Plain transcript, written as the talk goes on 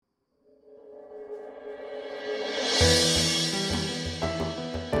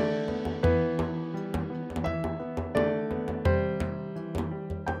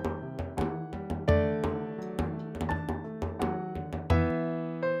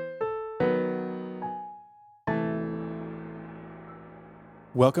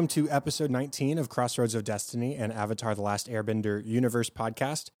Welcome to episode 19 of Crossroads of Destiny and Avatar The Last Airbender Universe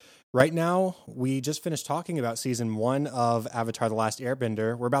podcast. Right now, we just finished talking about season 1 of Avatar The Last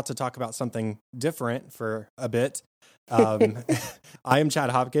Airbender. We're about to talk about something different for a bit. I am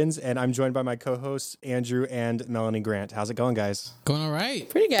Chad Hopkins, and I'm joined by my co-hosts, Andrew and Melanie Grant. How's it going, guys? Going all right.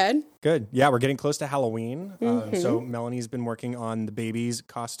 Pretty good. Good. Yeah, we're getting close to Halloween. So Melanie's been working on the babies'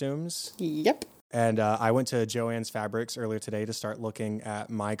 costumes. Yep. And I went to Joann's Fabrics earlier today to start looking at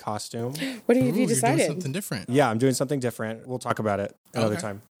my costume. What have you You're decided? doing something different. Yeah, I'm doing something different. We'll talk about it another Okay.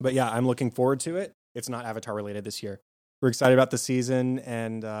 time. But yeah, I'm looking forward to it. It's not Avatar related this year. We're excited about the season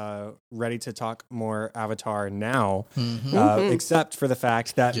and ready to talk more Avatar now, except for the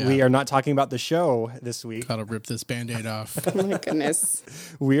fact that we are not talking about the show this week. Gotta rip this Band-Aid off. Oh my goodness.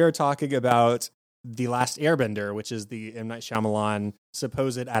 We are talking about The Last Airbender, which is the M. Night Shyamalan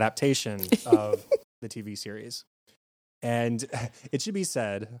supposed adaptation of the TV series. And it should be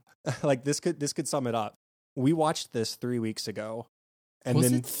said, like this could sum it up. We watched this 3 weeks ago. And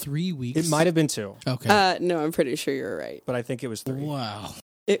Was then it 3 weeks? it might have been 2, Okay. No, I'm pretty sure you're right. but I think it was 3. Wow.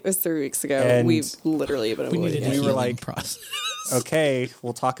 It was 3 weeks ago. And We've literally been We avoiding needed a We it. were healing like- process. Okay,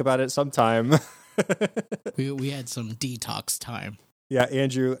 we'll talk about it sometime. we had some detox time. Yeah,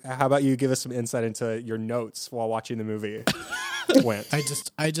 Andrew, how about you give us some insight into your notes while watching the movie? Went.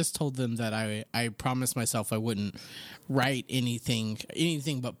 I just told them that I promised myself I wouldn't write anything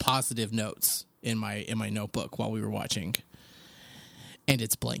but positive notes in my notebook while we were watching. And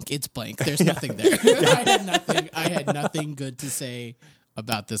it's blank. It's blank. There's nothing there. I had nothing good to say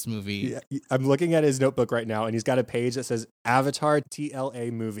about this movie. Yeah, I'm looking at his notebook right now, and he's got a page that says Avatar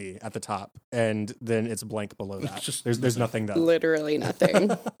TLA movie at the top, and then it's blank below that. Just There's nothing done. Literally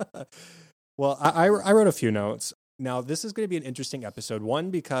nothing. Well, I wrote a few notes. Now, this is going to be an interesting episode.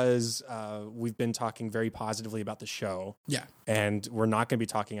 One, because we've been talking very positively about the show, Yeah. and we're not going to be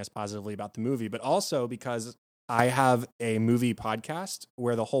talking as positively about the movie, but also because I have a movie podcast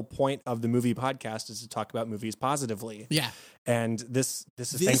where the whole point of the movie podcast is to talk about movies positively. Yeah. And this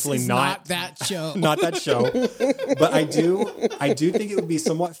is This thankfully is not that show. not that show. But I do think it would be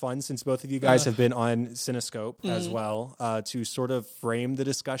somewhat fun, since both of you guys have been on Cinescope as well, to sort of frame the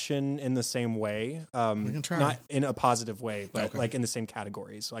discussion in the same way. can try. Not in a positive way, but Okay. like in the same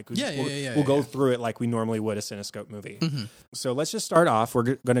categories. Like Yeah, we'll go through it like we normally would a Cinescope movie. So let's just start off. We're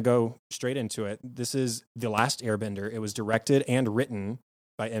going to go straight into it. This is The Last Airbender. It was directed and written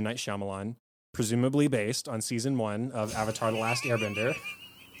by M. Night Shyamalan, presumably based on season 1 of Avatar The Last Airbender.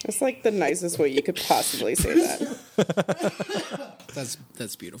 It's like the nicest way you could possibly say that.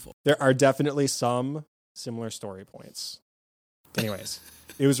 That's beautiful. There are definitely some similar story points. Anyways,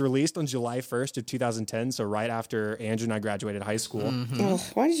 it was released on July 1st of 2010, so right after Andrew and I graduated high school. Oh,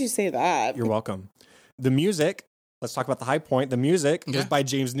 why did you say that? You're welcome. The music, let's talk about the high point. The music was Yeah. by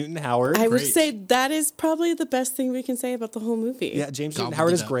James Newton Howard. I would Great. say that is probably the best thing we can say about the whole movie. Yeah, James Newton Gobbled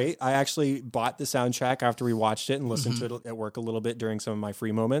Howard it is up. great. I actually bought the soundtrack after we watched it and listened to it at work a little bit during some of my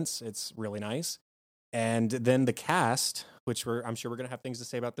free moments. It's really nice. And then the cast, which I'm sure we're going to have things to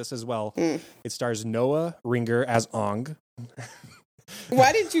say about this as well. It stars Noah Ringer as Ong,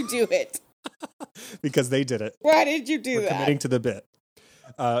 Why did you do it? because they did it. Why did you do We're that? committing to the bit.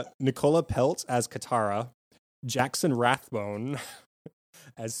 Nicola Peltz as Katara, Jackson Rathbone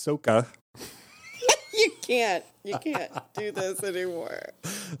as Sokka. You can't do this anymore.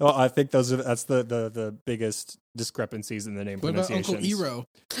 Well, I think that's the biggest discrepancies in the name What about pronunciations. Uncle Ero?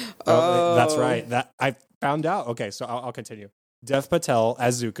 Oh, that's right. That I found out. Okay, so I'll continue. Dev Patel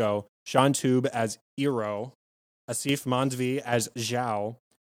as Zuko, Sean Tube as Iro, Asif Mandvi as Zhao,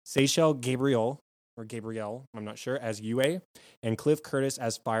 Seychelle Gabriel, I'm not sure, as Yue, and Cliff Curtis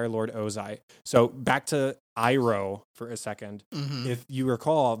as Fire Lord Ozai. So back to Iroh for a second. If you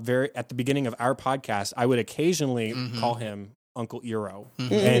recall, very at the beginning of our podcast, I would occasionally call him Uncle Iro.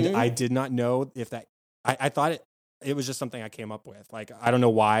 And I did not know if that, I thought it was just something I came up with. Like, I don't know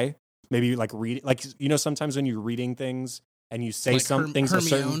why. Maybe like sometimes when you're reading things and you say Like something a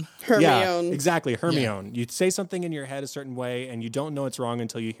certain, Hermione. yeah, Hermione. exactly, Hermione. You say something in your head a certain way and you don't know it's wrong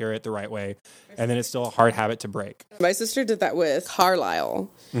until you hear it the right way, and then it's still a hard habit to break. My sister did that with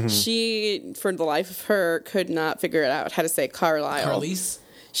Carlisle. She, for the life of her, could not figure it out how to say Carlisle. Carlise?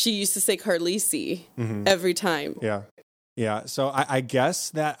 She used to say Carlisi every time. Yeah. Yeah, so I guess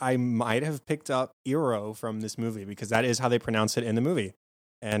that I might have picked up Iro from this movie, because that is how they pronounce it in the movie,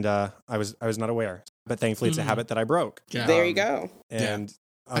 and I was not aware. But thankfully, it's a habit that I broke. Yeah. There you go. And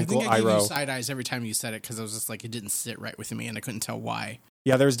I Uncle think I gave you Iro. side eyes every time you said it because I was just like, it didn't sit right with me and I couldn't tell why.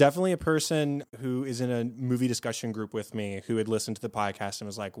 Yeah, there's definitely a person who is in a movie discussion group with me who had listened to the podcast and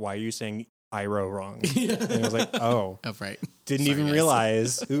was like, "Why are you saying Iroh wrong. And I was like, oh, right. didn't Sorry, even guys.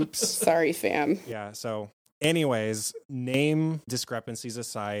 realize. Oops. Sorry, fam. Yeah. So, anyways, name discrepancies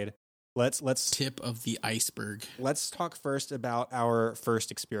aside, let's Tip of the iceberg. let's talk first about our first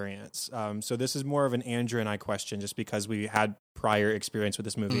experience. So this is more of an Andrew and I question, just because we had prior experience with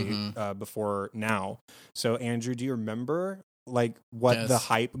this movie before now. So, Andrew, do you remember like what Yes. the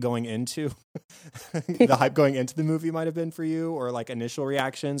hype going into the movie might have been for you, or like initial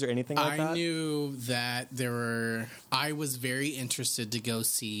reactions or anything like that? I knew that I was very interested to go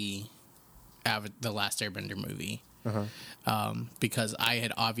see the Last Airbender movie. Because I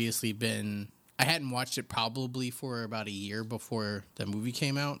had obviously I hadn't watched it probably for about a year before the movie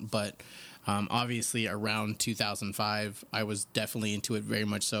came out, but obviously around 2005, I was definitely into it very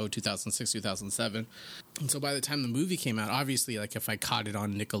much so, 2006, 2007. And so by the time the movie came out, obviously, like if I caught it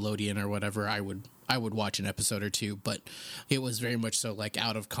on Nickelodeon or whatever, I would watch an episode or two, but it was very much so like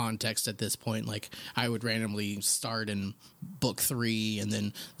out of context at this point. Like I would randomly start in book 3, and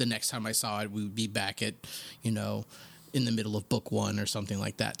then the next time I saw it, we would be back at, in the middle of book 1 or something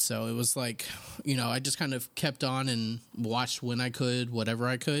like that. So it was like, I just kind of kept on and watched when I could, whatever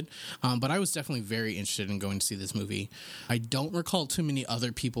I could. But I was definitely very interested in going to see this movie. I don't recall too many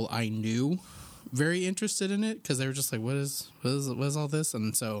other people I knew very interested in it, because they were just like, what is all this?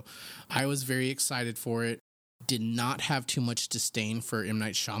 And so I was very excited for it. Did not have too much disdain for M.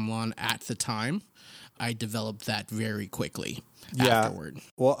 Night Shyamalan at the time. I developed that very quickly afterward.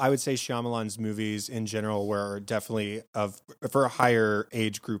 Well, I would say Shyamalan's movies in general were definitely for a higher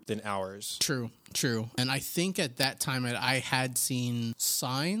age group than ours. True. And I think at that time I had seen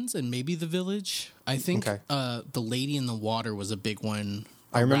Signs and maybe The Village. I think The Lady in the Water was a big one.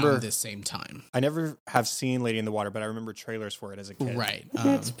 I remember around this same time. I never have seen Lady in the Water, but I remember trailers for it as a kid. Right.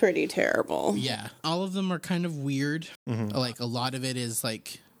 That's pretty terrible. Yeah. All of them are kind of weird. Like a lot of it is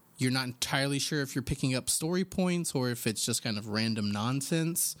like you're not entirely sure if you're picking up story points or if it's just kind of random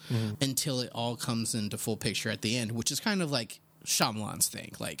nonsense until it all comes into full picture at the end, which is kind of like Shyamalan's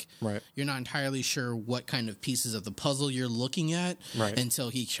thing. Like, you're not entirely sure what kind of pieces of the puzzle you're looking at until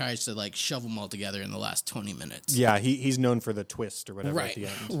he tries to like shove them all together in the last 20 minutes. Yeah, he's known for the twist or whatever at the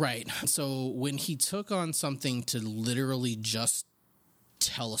end. Right. So when he took on something to literally just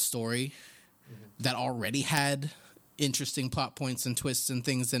tell a story that already had interesting plot points and twists and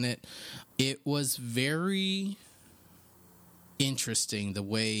things in it, it was very interesting the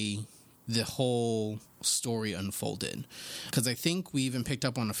way the whole story unfolded, because I think we even picked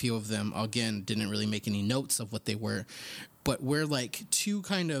up on a few of them. Again, didn't really make any notes of what they were, but where like two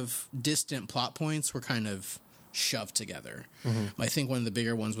kind of distant plot points were kind of shoved together. I think one of the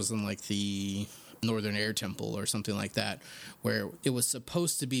bigger ones was in like the Northern Air Temple or something like that, where it was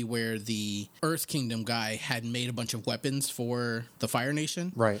supposed to be where the Earth Kingdom guy had made a bunch of weapons for the Fire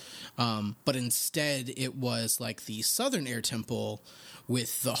Nation. Right. But instead it was like the Southern Air Temple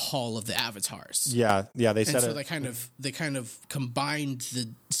with the Hall of the Avatars. Yeah. They said so they kind of combined the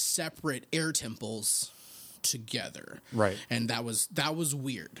separate air temples together. Right. And that was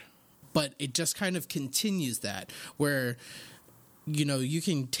weird. But it just kind of continues that, where you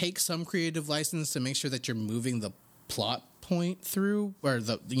can take some creative license to make sure that you're moving the plot point through, or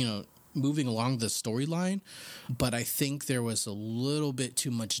moving along the storyline. But I think there was a little bit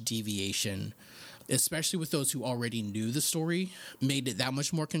too much deviation, especially with those who already knew the story, made it that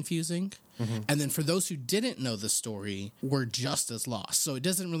much more confusing. And then for those who didn't know the story, were just as lost. So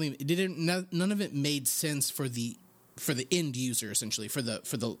none of it made sense for the end user, essentially, for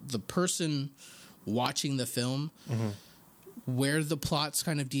the person watching the film. Where the plots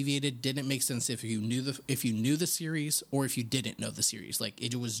kind of deviated didn't make sense if you knew the series or if you didn't know the series. Like,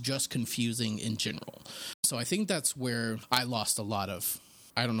 it was just confusing in general. So I think that's where I lost a lot of,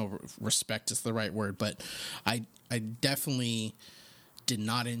 I don't know if respect is the right word, but I definitely did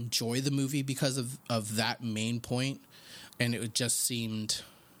not enjoy the movie because of that main point. And it just seemed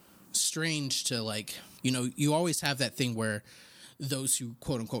strange to, like, you always have that thing where those who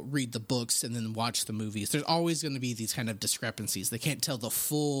quote unquote read the books and then watch the movies, there's always going to be these kind of discrepancies. They can't tell the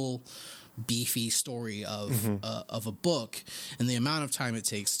full beefy story of a book and the amount of time it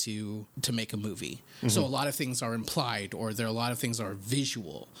takes to make a movie. So a lot of things are implied, or a lot of things are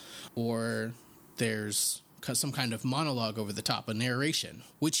visual, or there's some kind of monologue over the top, a narration,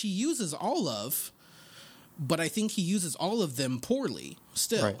 which he uses all of, but I think he uses all of them poorly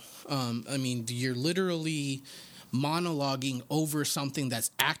still. Right. I mean, you're literally monologuing over something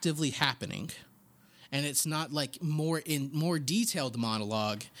that's actively happening, and it's not like more detailed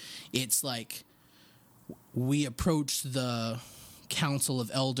monologue. It's like, we approached the Council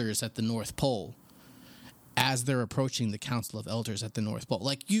of Elders at the North Pole, as they're approaching the Council of Elders at the North Pole.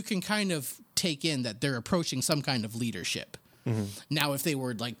 Like, you can kind of take in that they're approaching some kind of leadership. Mm-hmm. Now, if they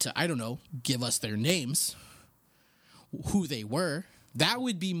were like to, I don't know, give us their names, who they were, that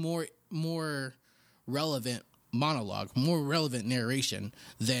would be more relevant monologue, more relevant narration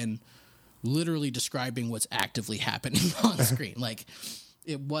than literally describing what's actively happening on screen. Like,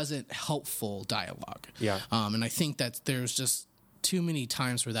 it wasn't helpful dialogue. Yeah. And I think that there's just too many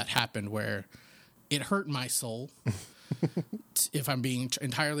times where that happened where it hurt my soul, if I'm being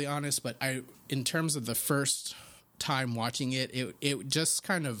entirely honest. But in terms of the first time watching it just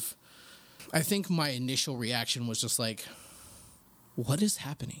kind of, I think my initial reaction was just like, what is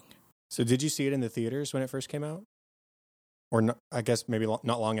happening? So did you see it in the theaters when it first came out? Or not, I guess maybe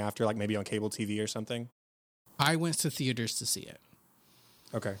not long after, like maybe on cable TV or something? I went to theaters to see it.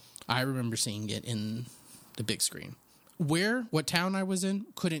 Okay. I remember seeing it in the big screen. What town I was in,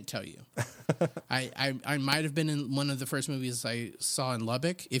 couldn't tell you. I might have been in one of the first movies I saw in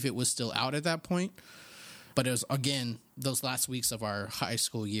Lubbock, if it was still out at that point. But it was, again, those last weeks of our high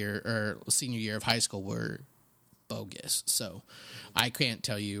school year, or senior year of high school, were bogus. So I can't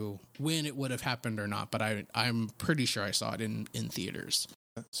tell you when it would have happened or not, but I'm pretty sure I saw it in theaters.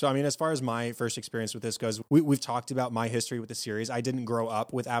 So, I mean, as far as my first experience with this goes, we've talked about my history with the series. I didn't grow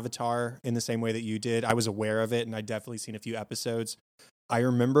up with Avatar in the same way that you did. I was aware of it, and I'd definitely seen a few episodes. I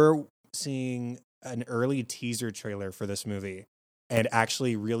remember seeing an early teaser trailer for this movie and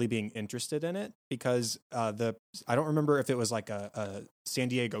actually really being interested in it because I don't remember if it was like a San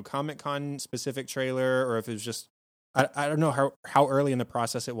Diego Comic-Con specific trailer or if it was just, I don't know how early in the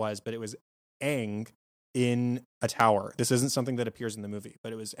process it was, but it was Aang in a tower. This isn't something that appears in the movie,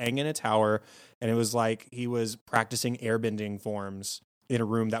 but it was Aang in a tower, and it was like he was practicing airbending forms in a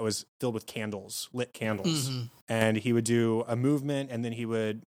room that was filled with lit candles. Mm-hmm. And he would do a movement, and then he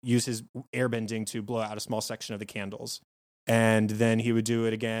would use his airbending to blow out a small section of the candles. And then he would do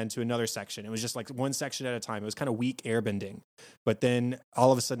it again to another section. It was just like one section at a time. It was kind of weak airbending. But then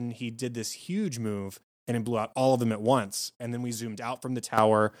all of a sudden he did this huge move and it blew out all of them at once. And then we zoomed out from the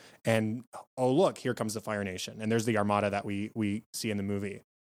tower and, oh, look, here comes the Fire Nation. And there's the armada that we see in the movie.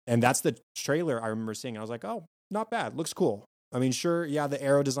 And that's the trailer I remember seeing. I was like, oh, not bad. Looks cool. I mean, sure, yeah, the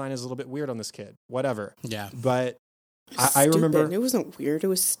arrow design is a little bit weird on this kid. Whatever. Yeah. But I remember... It wasn't weird. It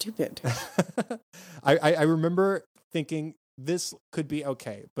was stupid. I remember thinking this could be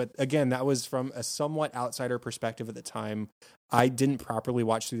okay. But again, that was from a somewhat outsider perspective at the time. I didn't properly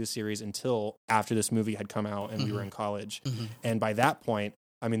watch through the series until after this movie had come out and mm-hmm. we were in college. Mm-hmm. And by that point,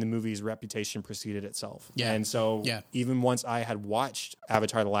 I mean, the movie's reputation preceded itself. Yeah. And so even once I had watched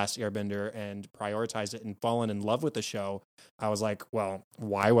Avatar: The Last Airbender and prioritized it and fallen in love with the show, I was like, well,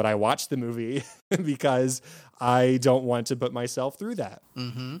 why would I watch the movie? Because I don't want to put myself through that.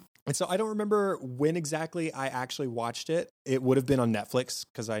 Mm-hmm. And so I don't remember when exactly I actually watched it. It would have been on Netflix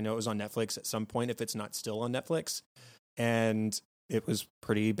because I know it was on Netflix at some point if it's not still on Netflix. And it was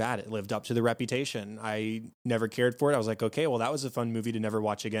pretty bad. It lived up to the reputation. I never cared for it. I was like, okay, well, that was a fun movie to never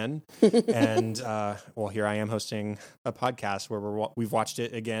watch again. And well, here I am hosting a podcast where we've watched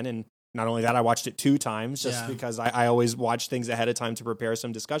it again. And not only that, I watched it 2 times just because I always watch things ahead of time to prepare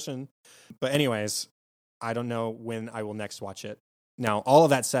some discussion. But anyways, I don't know when I will next watch it. Now, all of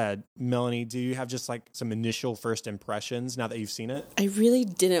that said, Melanie, do you have just like some initial first impressions now that you've seen it? I really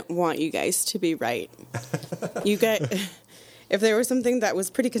didn't want you guys to be right. You guys, if there was something that was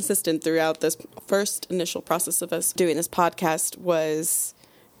pretty consistent throughout this first initial process of us doing this podcast was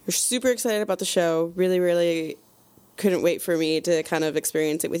you're super excited about the show, really, really couldn't wait for me to kind of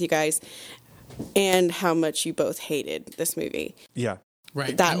experience it with you guys, and how much you both hated this movie. Yeah.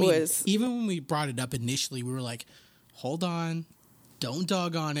 Right. That was... Even when we brought it up initially, we were like, hold on. Don't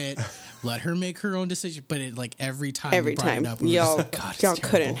dog on it. Let her make her own decision. But it like every time it up, y'all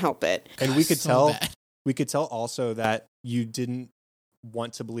couldn't help it. And we could tell also that you didn't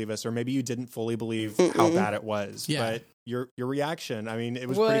want to believe us, or maybe you didn't fully believe how bad it was. Yeah. But your reaction, I mean, it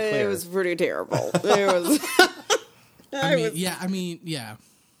was pretty clear. It was pretty terrible. It was.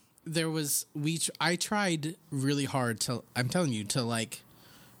 There was I tried really hard to. I'm telling you to like.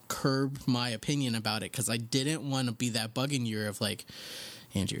 Curb my opinion about it because I didn't want to be that bug in your of like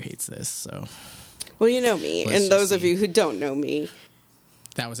Andrew hates this. So well, you know me, and those of you who don't know me,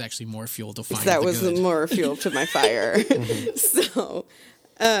 that was actually more fuel to find. That was more fuel to my fire. So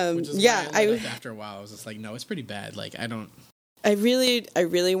after a while I was just like, no, it's pretty bad. Like I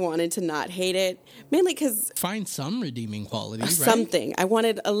really wanted to not hate it, mainly because find some redeeming quality, right? Something. I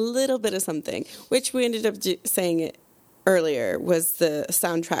wanted a little bit of something, which we ended up saying it earlier was the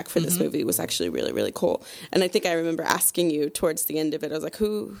soundtrack for this movie was actually really, really cool. And I think I remember asking you towards the end of it, I was like,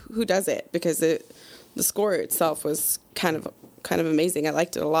 who does it? Because it the score itself was kind of amazing. I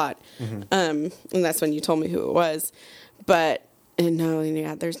liked it a lot. And that's when you told me who it was. But no,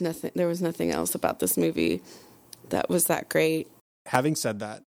 yeah, there was nothing else about this movie that was that great. Having said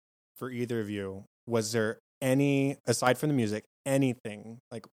that, for either of you, was there any, aside from the music, anything,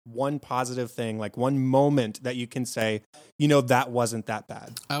 like one positive thing, like one moment that you can say, that wasn't that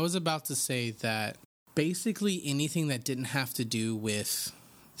bad? I was about to say that basically anything that didn't have to do with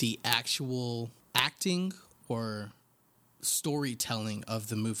the actual acting or storytelling of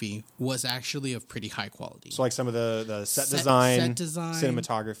the movie was actually of pretty high quality. So like some of the set design,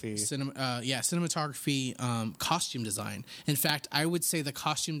 cinematography, costume design. In fact, I would say the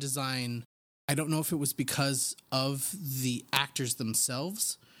costume design, I don't know if it was because of the actors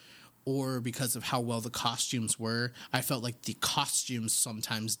themselves or because of how well the costumes were. I felt like the costumes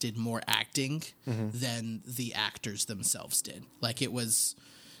sometimes did more acting than the actors themselves did. Like it was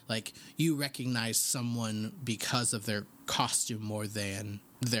like you recognize someone because of their costume more than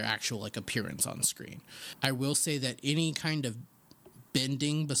their actual like appearance on screen. I will say that any kind of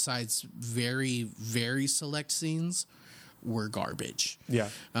bending besides very, very select scenes were garbage. Yeah.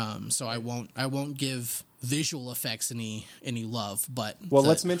 So I won't give visual effects any love, but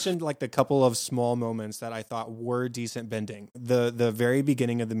let's mention like the couple of small moments that I thought were decent bending. The very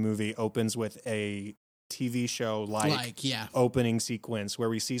beginning of the movie opens with a TV show opening sequence where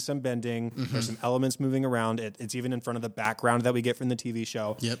we see some bending. There's some elements moving around. It's even in front of the background that we get from the TV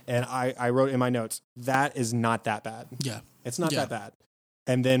show. Yep. And I wrote in my notes, that is not that bad. Yeah. It's not that bad.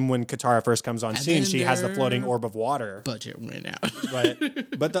 And then when Katara first comes on scene, she has the floating orb of water. Budget went out.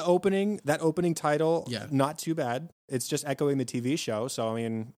 But that opening title, not too bad. It's just echoing the TV show. So, I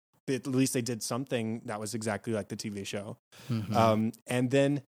mean, at least they did something that was exactly like the TV show. And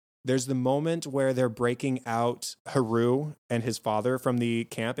then there's the moment where they're breaking out Haru and his father from the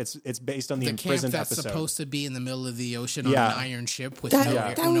camp. It's based on the imprisoned camp that's episode. Supposed to be in the middle of the ocean on an iron ship with no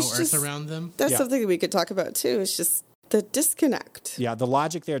earth around them. That's something we could talk about too. It's just the disconnect. Yeah, the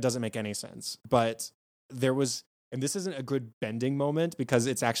logic there doesn't make any sense. But there was, and this isn't a good bending moment because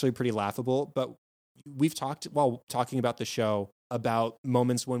it's actually pretty laughable, but we've talked while talking about the show about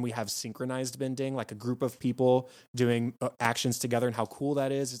moments when we have synchronized bending, like a group of people doing actions together and how cool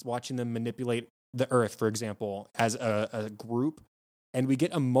that is. It's watching them manipulate the earth, for example, as a group. And we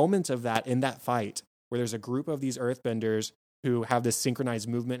get a moment of that in that fight where there's a group of these earthbenders who have this synchronized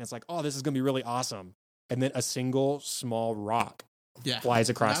movement. It's like, oh, this is going to be really awesome. And then a single small rock flies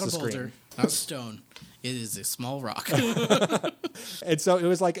across the screen. Boulder, not a stone. It is a small rock. And so it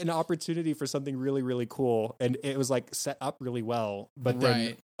was like an opportunity for something really, really cool. And it was like set up really well. But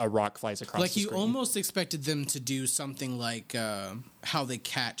then a rock flies across the screen. Like you almost expected them to do something like how they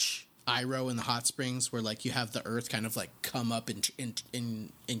catch Iroh in the hot springs, where like you have the earth kind of like come up and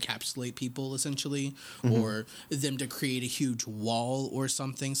encapsulate people essentially, or them to create a huge wall or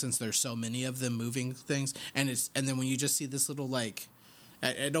something, since there's so many of them moving things. And then when you just see this little like,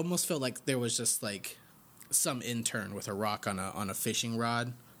 it almost felt like there was just like some intern with a rock on a fishing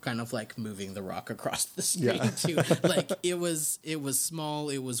rod, kind of like moving the rock across the screen too. Like it was small,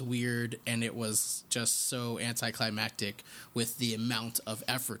 it was weird, and it was just so anticlimactic with the amount of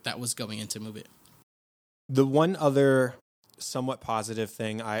effort that was going into move it. The one other somewhat positive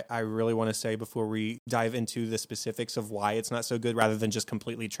thing I really want to say before we dive into the specifics of why it's not so good, rather than just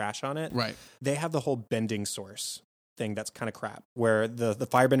completely trash on it. Right. They have the whole bending source thing that's kind of crap, where the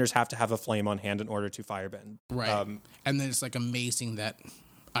firebenders have to have a flame on hand in order to firebend. Right. And then it's like amazing that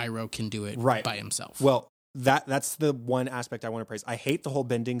Iroh can do it by himself. Well, that's the one aspect I want to praise. I hate the whole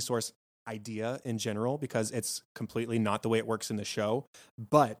bending source idea in general because it's completely not the way it works in the show.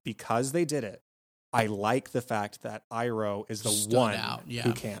 But because they did it, I like the fact that Iroh is the one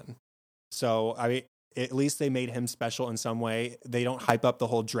who can. So I mean, at least they made him special in some way. They don't hype up the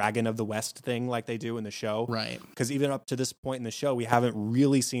whole Dragon of the West thing like they do in the show. Right. Because even up to this point in the show, we haven't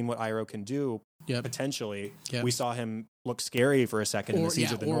really seen what Iroh can do. Potentially. We saw him look scary for a second in the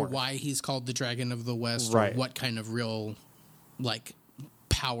Siege of the North. Or why he's called the Dragon of the West, or what kind of real like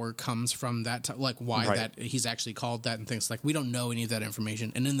power comes from that, like why that he's actually called that and things. Like we don't know any of that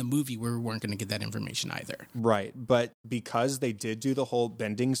information, and in the movie we weren't going to get that information either. Right. But because they did do the whole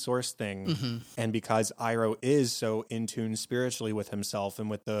bending source thing, and because Iroh is so in tune spiritually with himself and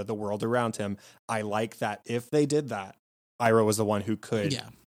with the world around him, I like that if they did that, Iroh was the one who could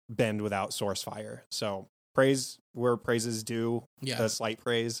bend without source fire. So praise where praise is due, a slight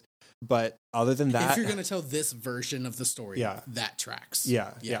praise. But other than that, if you're going to tell this version of the story, that tracks.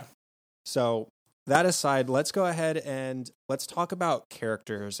 Yeah. So that aside, let's go ahead and let's talk about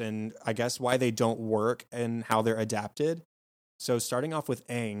characters and I guess why they don't work and how they're adapted. So starting off with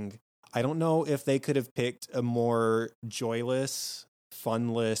Aang, I don't know if they could have picked a more joyless,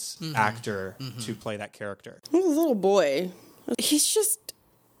 funless actor to play that character. The little boy, he's just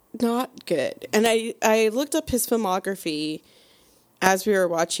not good. And I looked up his filmography as we were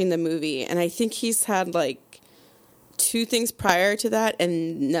watching the movie, and I think he's had like 2 things prior to that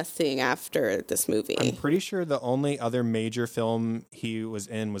and nothing after this movie. I'm pretty sure the only other major film he was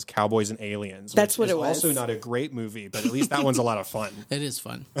in was Cowboys and Aliens. That's which what is it was. Also not a great movie, but at least that one's a lot of fun. It is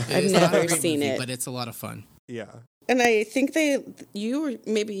fun. I've never seen it. But it's a lot of fun. Yeah. And I think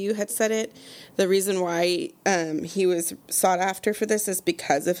maybe you had said it, the reason why he was sought after for this is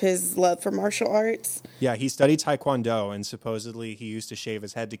because of his love for martial arts. Yeah, he studied Taekwondo, and supposedly he used to shave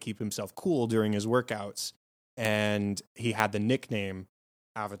his head to keep himself cool during his workouts. And he had the nickname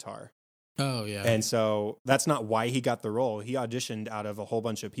Avatar. Oh, yeah. And so that's not why he got the role. He auditioned out of a whole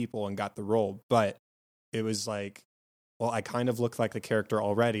bunch of people and got the role. But it was like, well, I kind of look like the character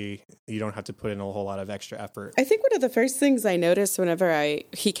already. You don't have to put in a whole lot of extra effort. I think one of the first things I noticed whenever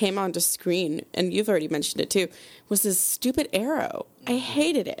he came onto screen, and you've already mentioned it too, was this stupid arrow. I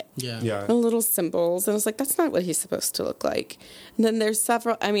hated it. Yeah. The little symbols. And I was like, that's not what he's supposed to look like. And then there's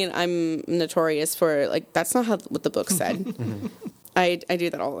several, I mean, I'm notorious for, like, that's not what the book said. I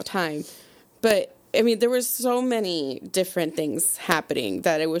do that all the time. But I mean, there were so many different things happening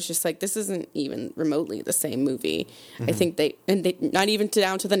that it was just like, this isn't even remotely the same movie. I think they not even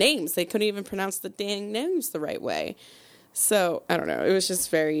down to the names. They couldn't even pronounce the dang names the right way. So I don't know. It was just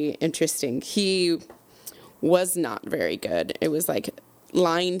very interesting. He was not very good. It was like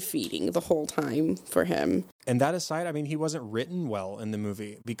line feeding the whole time for him. And that aside, I mean, he wasn't written well in the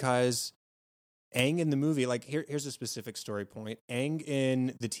movie because Aang in the movie, like here's a specific story point. Aang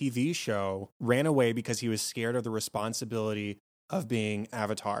in the TV show ran away because he was scared of the responsibility of being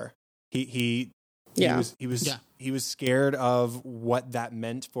Avatar. He was scared of what that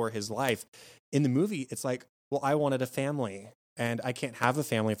meant for his life. In the movie, it's like, well, I wanted a family, and I can't have a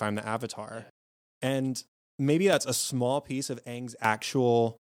family if I'm the Avatar. And maybe that's a small piece of Aang's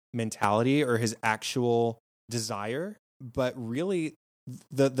actual mentality or his actual desire, but really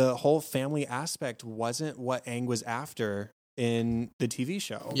the whole family aspect wasn't what Aang was after in the TV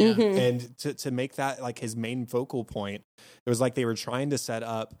show. Yeah. And to make that like his main focal point, it was like they were trying to set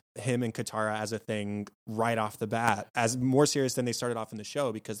up him and Katara as a thing right off the bat, as more serious than they started off in the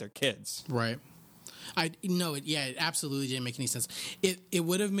show because they're kids. Right. It absolutely didn't make any sense. It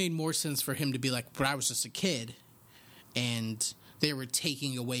would have made more sense for him to be like, but I was just a kid and they were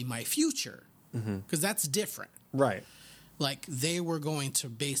taking away my future. Because that's different. Right. Like, they were going to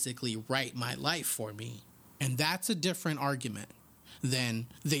basically write my life for me. And that's a different argument than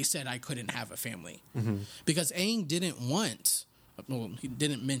they said I couldn't have a family. Because Aang he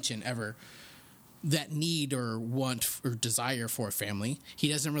didn't mention ever that need or want or desire for a family. He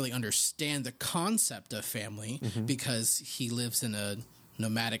doesn't really understand the concept of family because he lives in a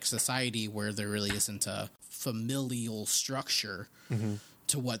nomadic society where there really isn't a familial structure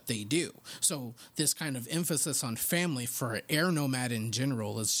to what they do. So this kind of emphasis on family for an air nomad in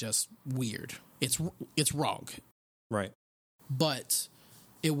general is just weird. It's wrong. Right. But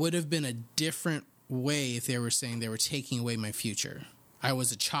it would have been a different way if they were saying they were taking away my future. I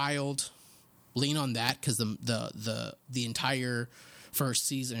was a child. Lean on that because the entire first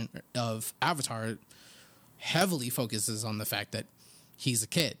season of Avatar heavily focuses on the fact that he's a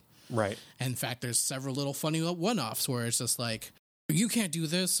kid. Right. And in fact, there's several little funny one-offs where it's just like, you can't do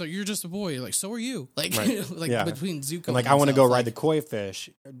this, so you're just a boy. Like, so are you. Like, right. Between Zuko and like, and I want to go himself, ride the koi fish.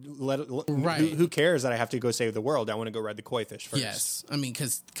 Who cares that I have to go save the world? I want to go ride the koi fish first. Yes. I mean,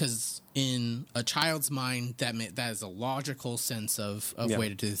 because in a child's mind, that is a logical sense of way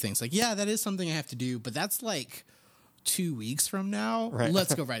to do things. Like, yeah, that is something I have to do, but that's like 2 weeks from now. Right.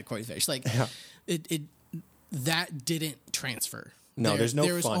 Let's go ride a koi fish. Like, that didn't transfer. No, there's no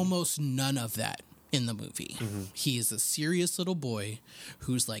There was fun. almost none of that in the movie. He is a serious little boy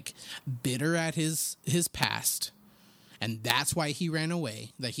who's like bitter at his past, and that's why he ran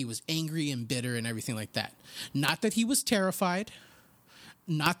away, that he was angry and bitter and everything like that. Not that he was terrified,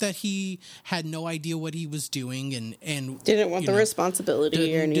 not that he had no idea what he was doing and didn't want the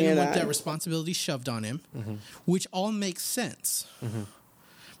responsibility or any of didn't want that. that responsibility shoved on him, which all makes sense.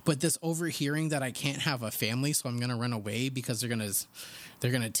 But this overhearing that I can't have a family, so I'm going to run away because they're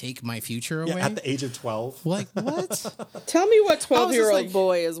going to take my future away. Yeah, at the age of 12. Like, what? Tell me what 12-year-old like-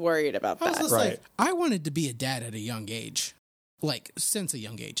 boy is worried about I was that. just Right. like, I wanted to be a dad at a young age. Like, since a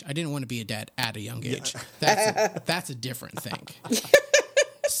young age. I didn't want to be a dad at a young age. That's a different thing.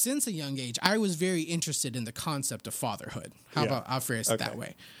 Since a young age, I was very interested in the concept of fatherhood. How about I'll phrase it that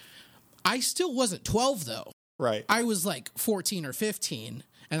way. I still wasn't 12, though. Right. I was like 14 or 15,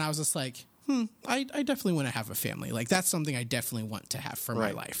 and I was just like, I definitely want to have a family. Like, that's something I definitely want to have for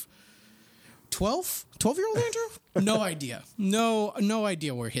my life. 12-year-old Andrew? No idea. No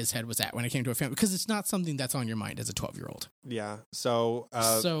idea where his head was at when it came to a family, because it's not something that's on your mind as a 12-year-old. Yeah. So,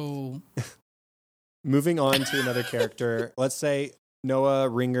 So moving on to another character, let's say Noah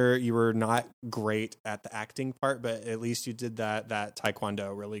Ringer, you were not great at the acting part, but at least you did that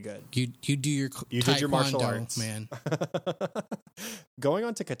taekwondo really good. you did your martial arts, man. Going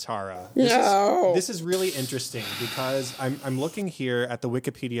on to Katara. No. This is really interesting because I'm looking here at the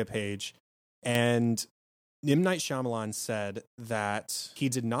Wikipedia page, and M. Night Shyamalan said that he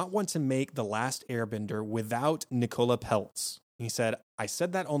did not want to make The Last Airbender without Nicola Peltz. He said, I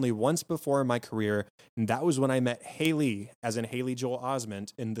said that only once before in my career, and that was when I met Haley, as in Haley Joel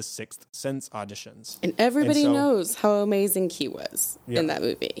Osment, in the Sixth Sense auditions. And everybody knows how amazing he was in that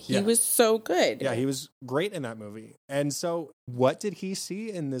movie. He was so good. Yeah, he was great in that movie. And so what did he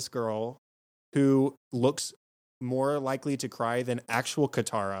see in this girl who looks more likely to cry than actual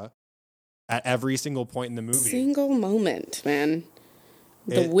Katara at every single point in the movie? Single moment, man.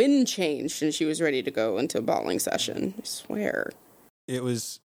 The wind changed and she was ready to go into a bawling session. I swear. It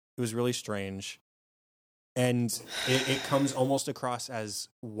was really strange. And it comes almost across as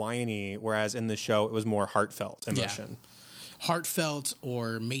whiny, whereas in the show it was more heartfelt emotion. Yeah. Heartfelt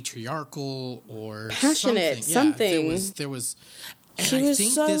or matriarchal or passionate, something. Yeah, there was she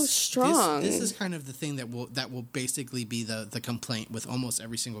was so strong. This is kind of the thing that will basically be the complaint with almost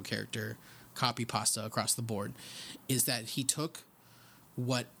every single character, copy pasta across the board, is that he took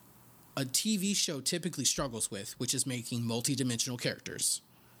what a TV show typically struggles with, which is making multi-dimensional characters,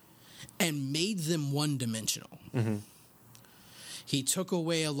 and made them one-dimensional. Mm-hmm. He took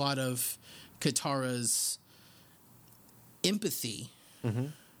away a lot of Katara's empathy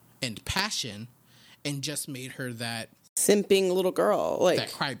and passion and just made her that simping little girl, like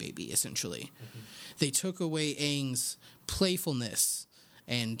that crybaby, essentially. Mm-hmm. They took away Aang's playfulness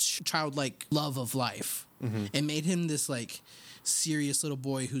and childlike love of life and made him this like serious little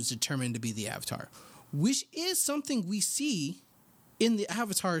boy who's determined to be the Avatar, which is something we see in the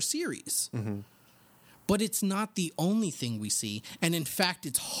Avatar series. Mm-hmm. But it's not the only thing we see, and in fact,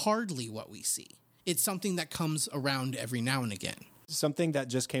 it's hardly what we see. It's something that comes around every now and again. Something that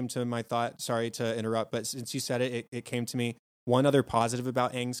just came to my thought, sorry to interrupt, but since you said it came to me. One other positive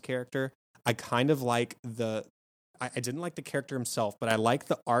about Aang's character, I kind of like I didn't like the character himself, but I like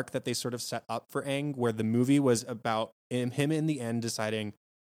the arc that they sort of set up for Aang, where the movie was about him in the end deciding,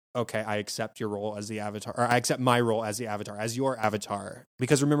 okay, I accept your role as the Avatar, or I accept my role as the Avatar, as your Avatar.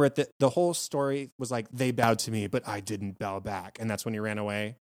 Because remember, the whole story was like, they bowed to me, but I didn't bow back. And that's when he ran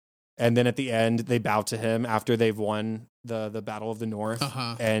away. And then at the end, they bow to him after they've won the Battle of the North.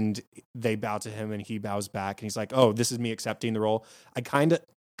 Uh-huh. And they bow to him and he bows back. And he's like, oh, this is me accepting the role. I kind of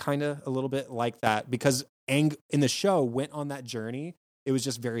a little bit like that, because Aang in the show went on that journey. It was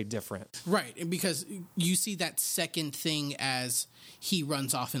just very different. Right, and because you see that second thing as he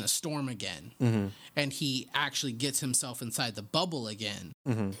runs off in a storm again, and he actually gets himself inside the bubble again.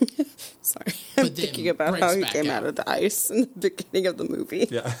 Mm-hmm. Sorry, I'm thinking about how he came out of the ice in the beginning of the movie.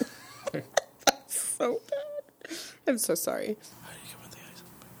 Yeah. That's so bad. I'm so sorry. How did he come out of the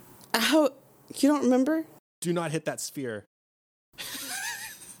ice? How? You don't remember? Do not hit that sphere.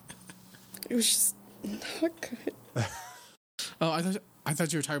 It was just not good. Oh, I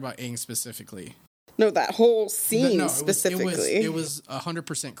thought you were talking about Aang specifically. No, that whole scene specifically. It was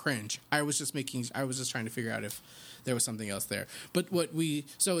 100% cringe. I was just trying to figure out if there was something else there. But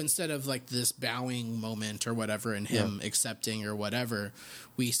so instead of like this bowing moment or whatever and him accepting or whatever,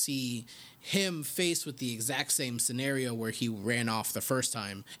 we see him faced with the exact same scenario where he ran off the first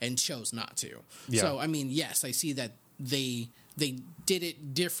time and chose not to. Yeah. So, I mean, yes, I see that they did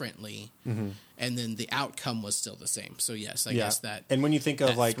it differently, and then the outcome was still the same. So yes, I guess that. And when you think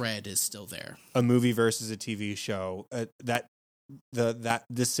of like thread is still there, a movie versus a TV show, that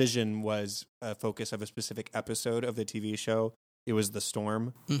decision was a focus of a specific episode of the TV show. It was the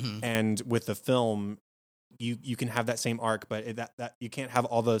storm, and with the film, you can have that same arc, but that you can't have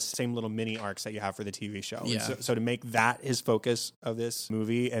all the same little mini arcs that you have for the TV show. Yeah. So to make that his focus of this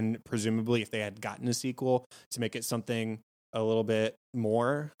movie, and presumably if they had gotten a sequel, to make it something a little bit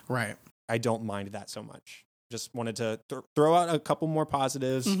more, right? I don't mind that so much. Just wanted to throw out a couple more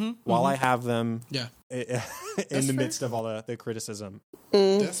positives while I have them. Yeah, in the midst of all the criticism.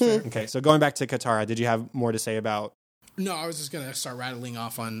 That's fair. Okay, so going back to Katara, did you have more to say about? No, I was just gonna start rattling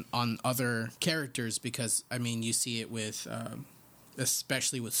off on other characters, because I mean you see it with,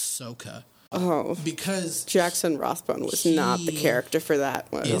 especially with Sokka. Oh, because Jackson Rothbone was not the character for that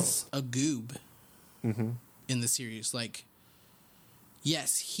one. Is a goob. in the series. Like,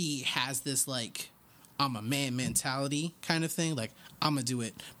 yes, he has this like I'm a man mentality kind of thing. Like, I'm gonna do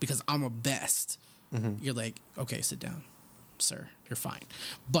it because I'm a best. You're like, okay, sit down, sir. You're fine.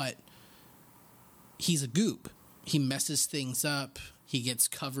 But he's a goob. He messes things up. He gets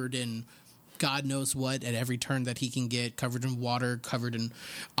covered in God knows what at every turn that he can get, covered in water, covered in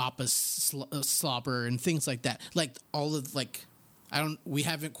appa slobber and things like that. Like all of like, we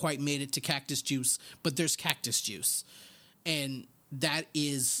haven't quite made it to cactus juice, but there's cactus juice. And that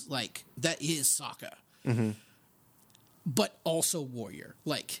is Sokka. But also warrior.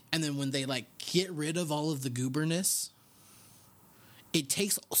 Like, and then when they like get rid of all of the gooberness, it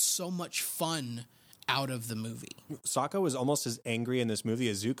takes so much fun out of the movie. Sokka was almost as angry in this movie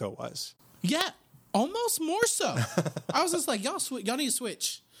as Zuko was. Yeah, almost more so. I was just like, y'all need to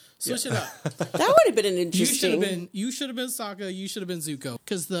switch it up. That would have been an interesting. You should have been Sokka. You should have been Zuko.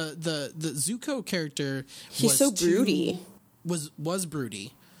 Because the Zuko character, he's so broody. Was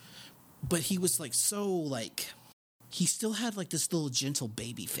broody, but he was like so like he still had like this little gentle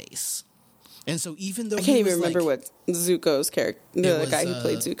baby face. And so even though I can't even remember what Zuko's character, the guy who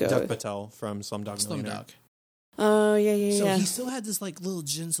played Zuko, Dev Patel from Slumdog Millionaire. Oh, yeah. So he still had this like little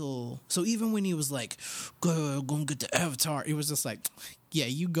gentle. So even when he was like, go and get the Avatar, it was just like, yeah,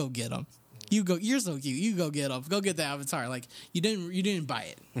 you go get him. You go. You're so cute. You go get him. Go get the Avatar. Like you didn't buy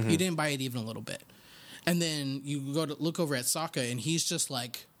it. You didn't buy it even a little bit. And then you go to look over at Sokka, and he's just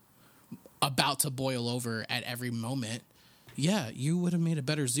like about to boil over at every moment. Yeah, you would have made a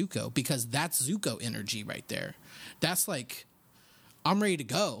better Zuko because that's Zuko energy right there. That's like, I'm ready to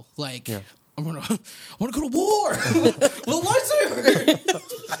go. Like. Yeah. I want to go to war. Well,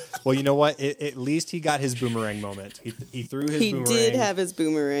 lightsaber. Well, you know what? At least he got his boomerang moment. He threw his boomerang. He did have his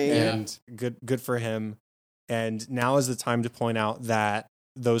boomerang. And good for him. And now is the time to point out that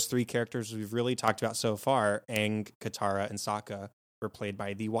those three characters we've really talked about so far, Aang, Katara, and Sokka, were played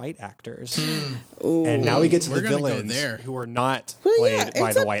by the white actors. And now we get to the villains who are not played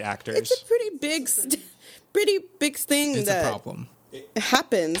by the white actors. It's a pretty big thing. It's that a problem. It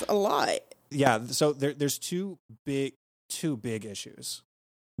happens a lot. Yeah, so there's two big issues.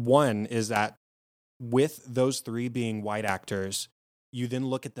 One is that with those three being white actors, you then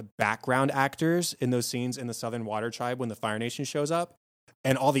look at the background actors in those scenes in the Southern Water Tribe when the Fire Nation shows up,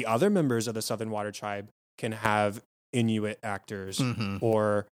 and all the other members of the Southern Water Tribe can have Inuit actors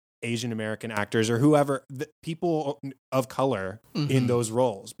or Asian American actors or whoever, people of color in those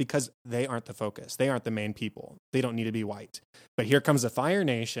roles, because they aren't the focus. They aren't the main people. They don't need to be white. But here comes the Fire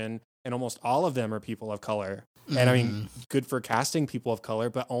Nation, and almost all of them are people of color. And I mean, good for casting people of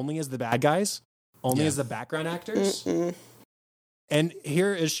color, but only as the bad guys, only as the background actors. And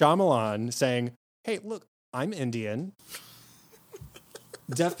here is Shyamalan saying, hey, look, I'm Indian.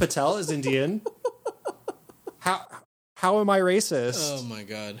 Dev Patel is Indian. How am I racist? Oh my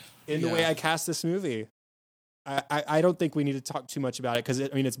God. In the way I cast this movie. I don't think we need to talk too much about it because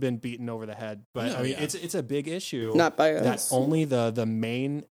it's been beaten over the head. But it's a big issue. Not by us. That only the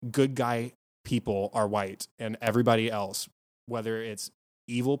main good guy people are white, and everybody else, whether it's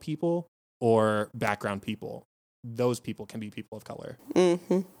evil people or background people, those people can be people of color.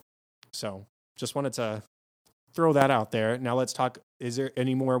 So just wanted to throw that out there. Now let's talk. Is there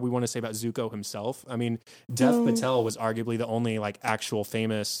any more we want to say about Zuko himself? I mean, Dev Patel was arguably the only actual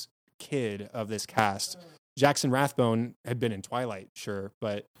famous kid of this cast. Jackson Rathbone had been in Twilight, sure,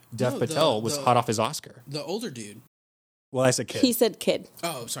 but Dev Patel was hot off his Oscar. The older dude. Well, I said kid. He said kid.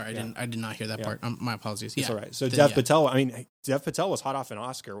 Oh, sorry, I did not hear that part. My apologies. It's all right. So Dev Patel, Dev Patel was hot off an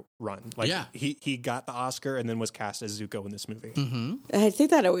Oscar run. He got the Oscar and then was cast as Zuko in this movie. I think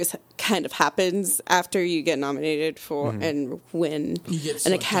that always kind of happens after you get nominated for and win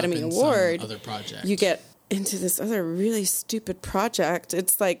an Academy Award. Other project. You get into this other really stupid project.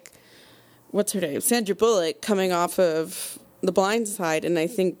 It's like, what's her name? Sandra Bullock coming off of The Blind Side, and I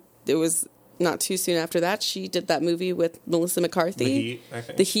think it was not too soon after that, she did that movie with Melissa McCarthy. The Heat, I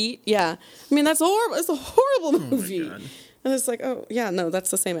think. The Heat, yeah. I mean, that's horrible. It's a horrible movie. And it's like, oh, yeah, no,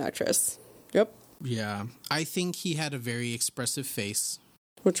 that's the same actress. Yep. Yeah. I think he had a very expressive face.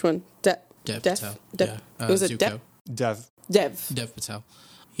 Which one? Dev Patel. Was it Zuko. Dev Patel.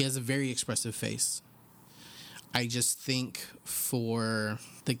 He has a very expressive face. I just think for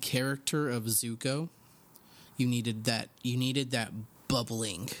the character of Zuko, you needed that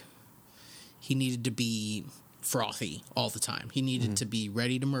bubbling. He needed to be frothy all the time. He needed to be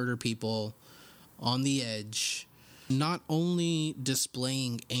ready to murder people, on the edge, not only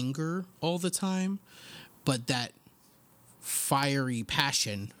displaying anger all the time, but that fiery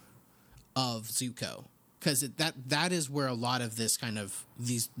passion of Zuko. because that is where a lot of this kind of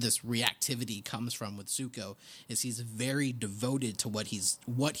this reactivity comes from with Zuko, is he's very devoted to what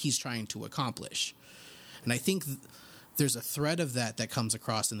he's trying to accomplish, and I think there's a thread of that comes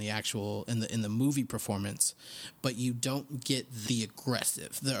across in the movie performance, but you don't get the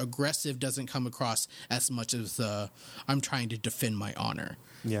aggressive. The aggressive doesn't come across as much as I'm trying to defend my honor.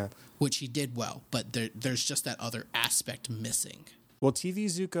 Yeah, which he did well, but there's just that other aspect missing. Well, TV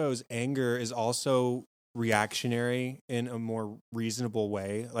Zuko's anger is also reactionary in a more reasonable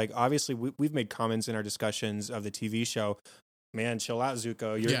way. Like, obviously, we've made comments in our discussions of the TV show. Man, chill out,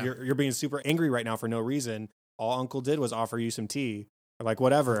 Zuko. You're being super angry right now for no reason. All Uncle did was offer you some tea, or like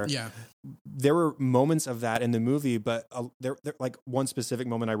whatever. Yeah, there were moments of that in the movie, but there like one specific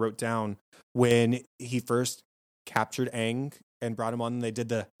moment I wrote down when he first captured Aang and brought him on. And they did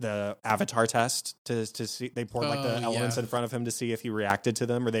the Avatar test to see. They poured like the elements in front of him to see if he reacted to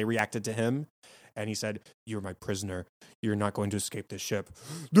them or they reacted to him. And he said, "You're my prisoner. You're not going to escape this ship.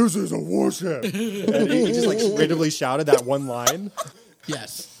 This is a warship." And he just like randomly shouted that one line.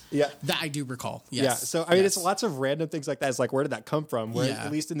 Yes. Yeah, that I do recall. Yes. Yeah, so I mean, it's lots of random things like that. It's like, where did that come from? Where at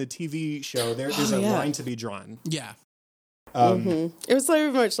least in the TV show, there's a line to be drawn. Yeah. It was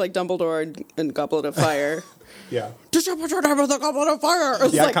very much like Dumbledore and Goblet of Fire. Yeah. Did you put your name in the Goblet of Fire?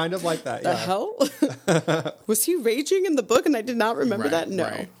 Yeah, like, kind of like that. The hell? Was he raging in the book and I did not remember that? No.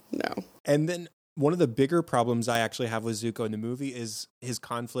 Right. No. And then one of the bigger problems I actually have with Zuko in the movie is his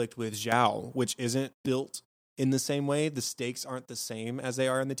conflict with Zhao, which isn't built in the same way. The stakes aren't the same as they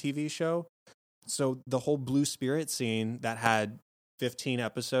are in the TV show. So the whole Blue Spirit scene that had 15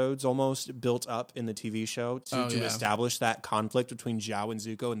 episodes almost built up in the TV show to establish that conflict between Zhao and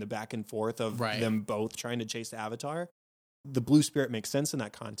Zuko and the back and forth of them both trying to chase the Avatar. The Blue Spirit makes sense in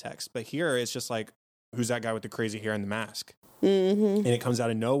that context. But here it's just like, who's that guy with the crazy hair and the mask? Mm-hmm. And it comes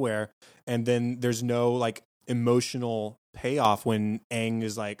out of nowhere. And then there's no like emotional payoff when Aang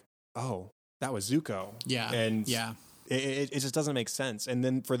is like, oh, that was Zuko. Yeah. And it just doesn't make sense. And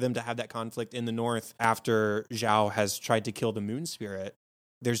then for them to have that conflict in the north after Zhao has tried to kill the Moon Spirit,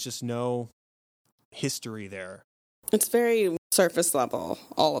 there's just no history there. It's very surface level,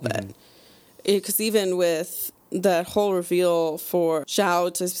 all of it. Because even with that whole reveal for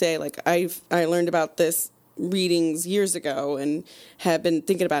Zhao to say, like, I learned about this readings years ago and have been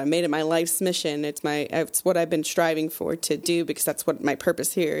thinking about it, made it my life's mission. It's what I've been striving for to do, because that's what my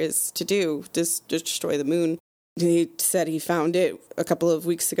purpose here is to do, just destroy the moon. He said he found it a couple of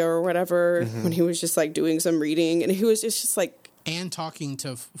weeks ago or whatever, when he was just like doing some reading, and he was just like, and talking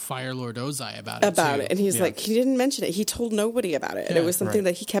to Fire Lord Ozai about it. And he's like, he didn't mention it. He told nobody about it. It was something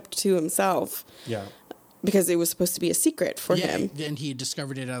that he kept to himself. Yeah. Because it was supposed to be a secret for him. And he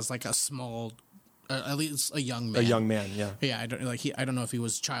discovered it as like a small, at least a young man. A young man, yeah. Yeah, I don't know if he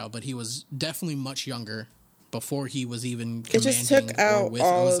was a child, but he was definitely much younger before he was even commanding. It just took out with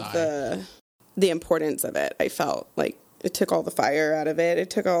all Ozai. of the importance of it. I felt like it took all the fire out of it. It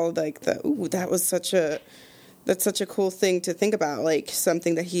took all like that's such a cool thing to think about, like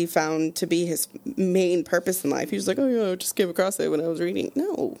something that he found to be his main purpose in life. He was like, oh yeah, I just came across it when I was reading.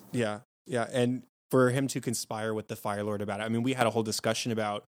 No. Yeah. And for him to conspire with the Fire Lord about it, I mean, we had a whole discussion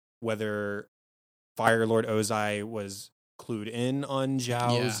about whether Fire Lord Ozai was clued in on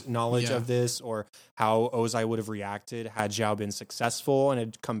Zhao's knowledge of this, or how Ozai would have reacted had Zhao been successful and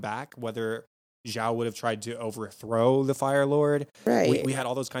had come back, whether Zhao would have tried to overthrow the Fire Lord. Right. We had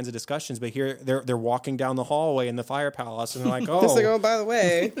all those kinds of discussions, but here they're walking down the hallway in the Fire Palace, and they're like, it's like, oh, by the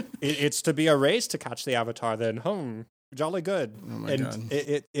way, it's to be a race to catch the Avatar. Then, jolly good. Oh my God.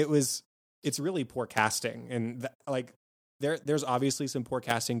 It's really poor casting, and there's obviously some poor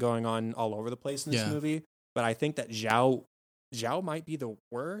casting going on all over the place in this movie. But I think that Zhao might be the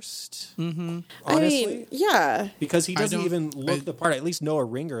worst. Mm-hmm. Honestly, because he doesn't even look the part. At least Noah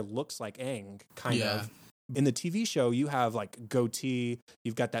Ringer looks like Aang, kind of. In the TV show, you have like goatee.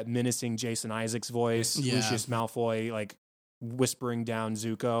 You've got that menacing Jason Isaacs voice, Lucius Malfoy, like whispering down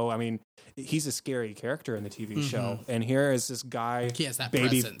Zuko. I mean, he's a scary character in the TV show. And here is this guy. He has that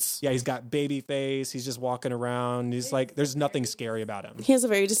presence. Yeah, he's got baby face. He's just walking around. He's like, there's nothing scary about him. He has a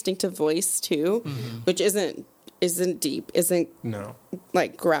very distinctive voice too, which isn't deep, isn't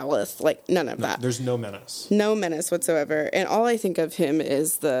like growleth, like none of that. There's no menace. No menace whatsoever. And all I think of him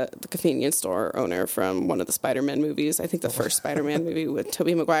is the convenience store owner from one of the Spider-Man movies. I think the first Spider-Man movie with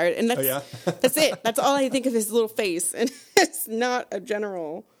Tobey Maguire. And that's it. That's all I think of, his little face. And it's not a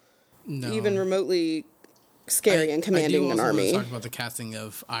general, even remotely scary and commanding an army. I do also want to talk about the casting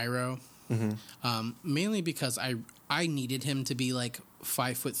of Iroh. Mainly because I needed him to be like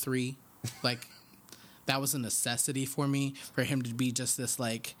 5'3", like that was a necessity for me, for him to be just this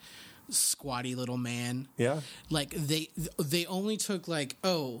like squatty little man. Yeah. Like they only took like,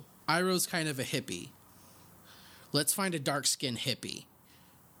 oh, Iroh's kind of a hippie. Let's find a dark-skinned hippie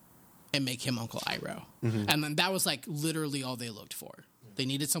and make him Uncle Iroh. And then that was like literally all they looked for. They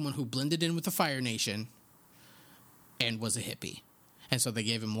needed someone who blended in with the Fire Nation and was a hippie. And so they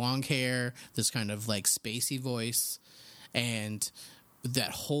gave him long hair, this kind of like spacey voice, and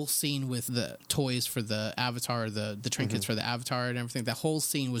that whole scene with the toys for the Avatar, the trinkets for the Avatar and everything. That whole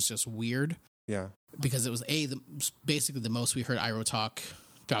scene was just weird. Yeah. Because it was basically the most we heard Iroh talk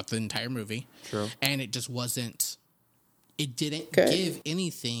throughout the entire movie. True. And it just wasn't. It didn't Good. give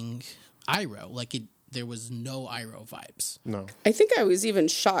anything Iroh. Like there was no Iroh vibes. No. I think I was even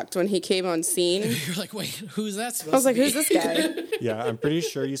shocked when he came on scene. You're like, wait, who's that supposed I was like, to be? who's this guy? Yeah, I'm pretty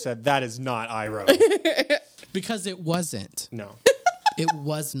sure you said that is not Iroh. Because it wasn't. No. It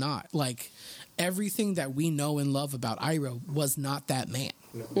was not. Like everything that we know and love about Iroh was not that man.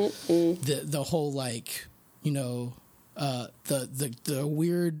 No. The whole like, you know, the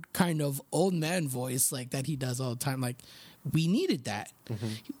weird kind of old man voice like that he does all the time. Like we needed that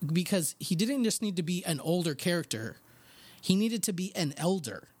because he didn't just need to be an older character. He needed to be an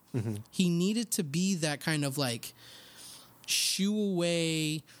elder. He needed to be that kind of like shoo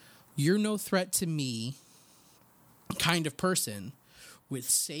away, you're no threat to me kind of person with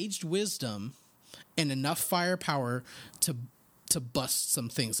sage wisdom and enough firepower to bust some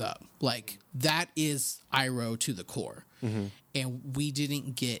things up. Like that is Iroh to the core. And we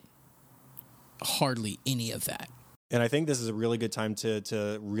didn't get hardly any of that. And I think this is a really good time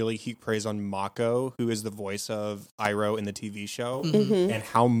to really heap praise on Mako, who is the voice of Iroh in the TV show, and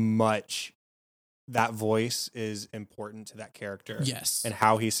how much that voice is important to that character. Yes. And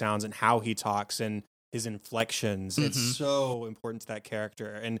how he sounds and how he talks and his inflections. It's so important to that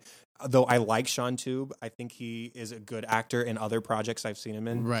character. And though I like Sean Tube, I think he is a good actor in other projects I've seen him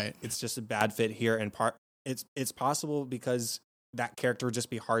in. Right. It's just a bad fit here. And it's possible because that character would just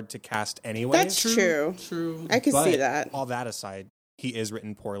be hard to cast anyway. That's true. True. I can see that. All that aside, he is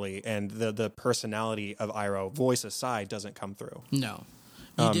written poorly, and the personality of Iroh, voice aside, doesn't come through. No.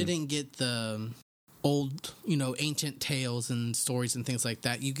 You didn't get the old, ancient tales and stories and things like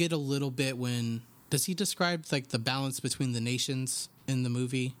that. You get a little bit when... Does he describe, like, the balance between the nations in the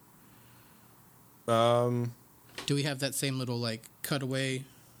movie? Do we have that same little, like, cutaway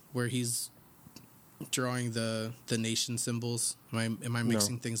where he's drawing the nation symbols? Am I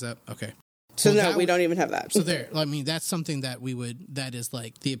mixing things up? Okay. So Well, no, we don't even have that. So there, I mean, that's something that that is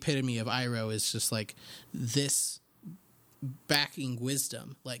like the epitome of Iroh is just like this backing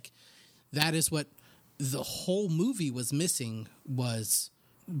wisdom. Like that is what the whole movie was missing was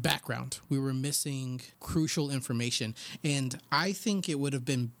background. We were missing crucial information. And I think it would have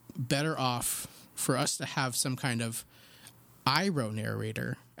been better off for us to have some kind of Iroh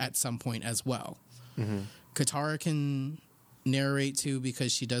narrator at some point as well. Katara can narrate too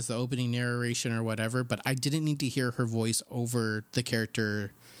because she does the opening narration or whatever, but I didn't need to hear her voice over the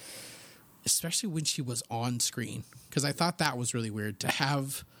character, especially when she was on screen, because I thought that was really weird to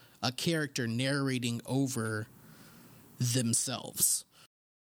have a character narrating over themselves.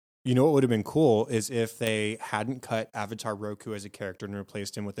 You know what would have been cool is if they hadn't cut Avatar Roku as a character and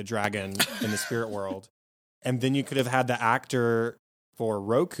replaced him with a dragon in the spirit world, and then you could have had the actor for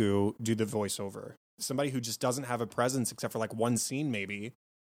Roku do the voiceover. Somebody who just doesn't have a presence except for like one scene maybe.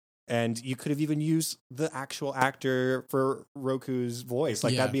 And you could have even used the actual actor for Roku's voice.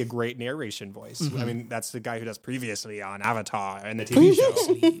 Like that'd be a great narration voice. I mean, that's the guy who does previously on Avatar and the TV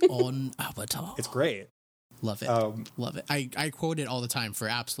show. On Avatar. It's great. Love it. Love it. I quote it all the time for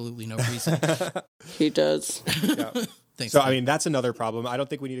absolutely no reason. He does. Yeah. Thanks. So, I mean, that's another problem. I don't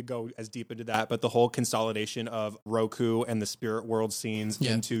think we need to go as deep into that, but the whole consolidation of Roku and the spirit world scenes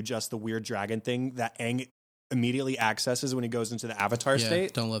into just the weird dragon thing that Aang immediately accesses when he goes into the Avatar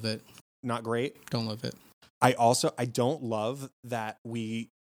state. Don't love it. Not great. Don't love it. I don't love that we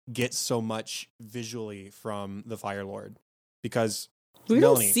get so much visually from the Fire Lord because We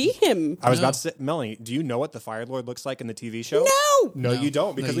Melanie, don't see him. I was about to say, Melanie, do you know what the Fire Lord looks like in the TV show? No, you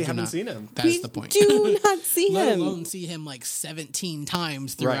don't, because we haven't seen him. That's the point. Do not see him. Let alone see him like 17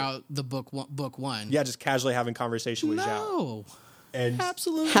 times throughout the book one. Yeah, just casually having conversation with Zhao. No, And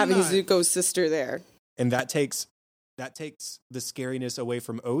absolutely Having not. Zuko's sister there. And that takes the scariness away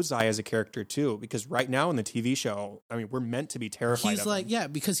from Ozai as a character too, because right now in the TV show, I mean, we're meant to be terrified He's of like,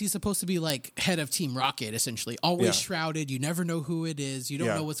 him. because he's supposed to be like head of Team Rocket, essentially. Always shrouded. You never know who it is. You don't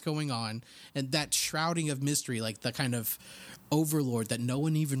know what's going on. And that shrouding of mystery, like the kind of overlord that no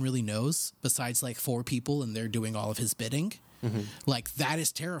one even really knows besides like 4 people and they're doing all of his bidding. Like that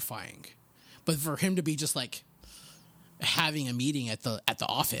is terrifying. But for him to be just like, having a meeting at the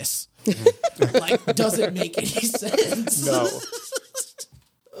office. Like, doesn't make any sense. No.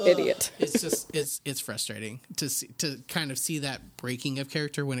 Idiot. It's just it's frustrating to see, to kind of see that breaking of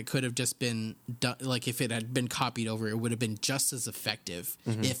character when it could have just been done. Like, if it had been copied over, it would have been just as effective,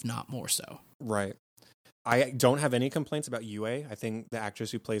 if not more so. Right. I don't have any complaints about Yue. I think the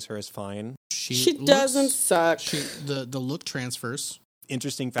actress who plays her is fine. She doesn't suck. The look transfers.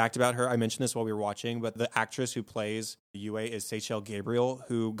 Interesting fact about her, I mentioned this while we were watching, but the actress who plays Yue is Seychelle Gabriel,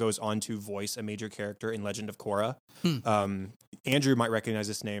 who goes on to voice a major character in Legend of Korra. Andrew might recognize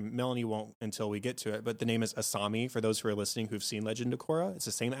this name. Melanie won't until we get to it, but the name is Asami, for those who are listening who've seen Legend of Korra. It's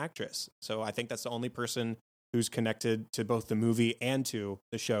the same actress. So I think that's the only person who's connected to both the movie and to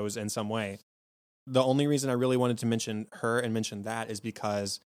the shows in some way. The only reason I really wanted to mention her and mention that is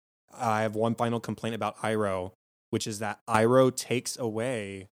because I have one final complaint about Iroh, which is that Iroh takes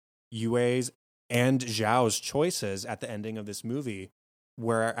away Yue's and Zhao's choices at the ending of this movie,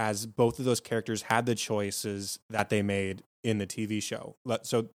 whereas both of those characters had the choices that they made in the TV show.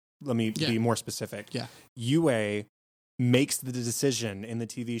 So let me be more specific. Yeah. Yue makes the decision in the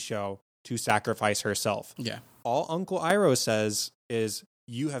TV show to sacrifice herself. Yeah. All Uncle Iroh says is,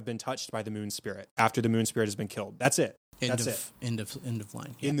 you have been touched by the moon spirit after the moon spirit has been killed. That's it. End of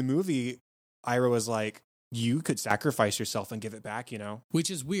line. Yeah. In the movie, Iroh is like, you could sacrifice yourself and give it back, you know? Which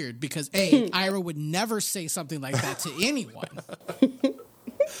is weird because Iroh would never say something like that to anyone.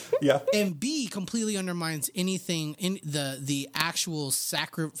 Yeah. And B, completely undermines anything in the actual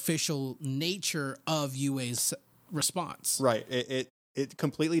sacrificial nature of Yue's response. Right. It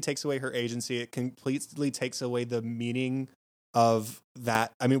completely takes away her agency. It completely takes away the meaning of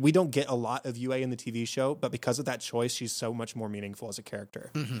that. I mean, we don't get a lot of Yue in the TV show, but because of that choice, she's so much more meaningful as a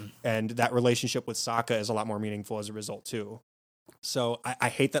character. And that relationship with Sokka is a lot more meaningful as a result too. So I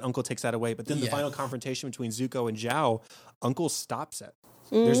hate that Uncle takes that away. But then the final confrontation between Zuko and Zhao, Uncle stops it.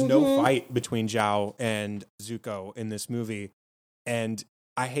 There's no fight between Zhao and Zuko in this movie. And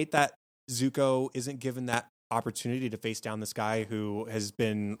I hate that Zuko isn't given that opportunity to face down this guy who has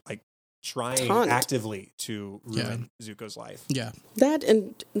been like trying actively to ruin Zuko's life. Yeah. That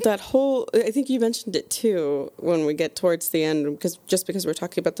and that whole, I think you mentioned it too when we get towards the end, because we're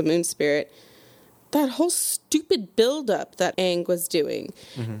talking about the moon spirit, that whole stupid buildup that Aang was doing.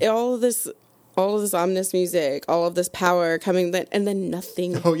 All of this ominous music, all of this power coming, and then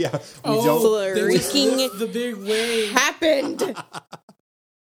nothing. Oh yeah. Freaking the big wave happened.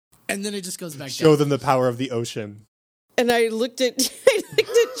 And then it just goes back Show down. them the power of the ocean. And I looked at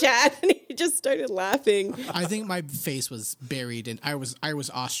Chad and he just started laughing. I think my face was buried and I was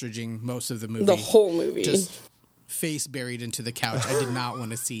ostriching most of the movie. The whole movie. Just face buried into the couch. I did not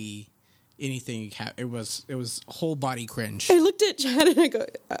want to see anything. It was whole body cringe. I looked at Chad and I go,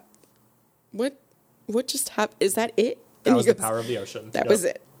 what just happened? Is that it? That And was he the goes, power of the ocean. That was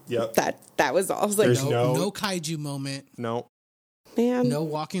it. Yep. That was all. I was like, There's no kaiju moment. No. man. No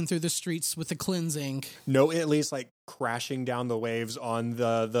walking through the streets with the cleansing. No, at least like crashing down the waves on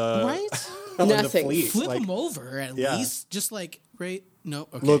the Right? on the Nothing. fleet. Flip Like, them over at least. Just like, right? No,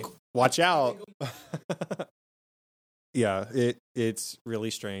 okay. look, watch out. Yeah, it's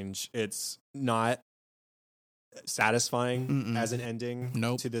really strange. It's not satisfying as an ending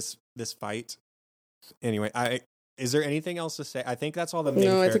to this fight. Anyway, is there anything else to say? I think that's all the main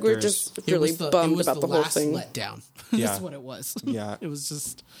characters. I think we're just really bummed about the whole last thing. letdown. Yeah. That's what it was. Yeah. It was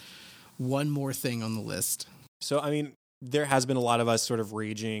just one more thing on the list. So, I mean, there has been a lot of us sort of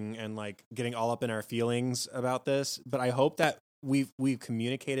raging and like getting all up in our feelings about this, but I hope that we've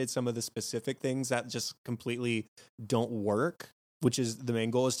communicated some of the specific things that just completely don't work, which is the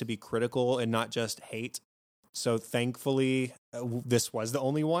main goal is to be critical and not just hate. So thankfully, this was the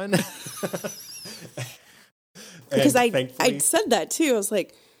only one. Because I said that too. I was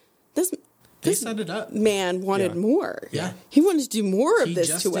like, They set it up. man wanted more. Yeah. He wanted to do more of He this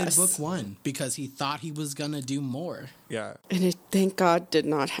just to did us. book one because he thought he was going to do more. Yeah. And it, thank God, did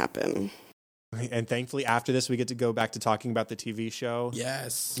not happen. And thankfully, after this, we get to go back to talking about the TV show.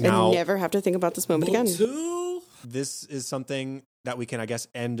 Yes. Now, And never have to think about this moment again. Two. this is something that we can, I guess,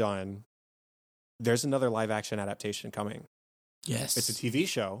 end on. There's another live action adaptation coming. Yes. It's a TV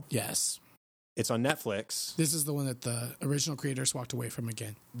show. Yes. It's on Netflix. This is the one that the original creators walked away from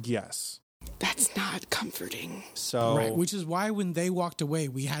again. Yes. That's not comforting. So Right. Which is why when they walked away,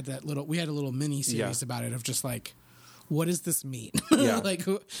 we had a little mini series about it of just like, what does this mean? Yeah. Like,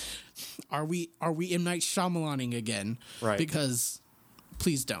 are we M. Night Shyamalaning again? Right. Because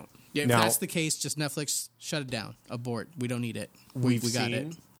please don't. Yeah, if Now- that's the case, just Netflix, shut it down. Abort. We don't need it. We got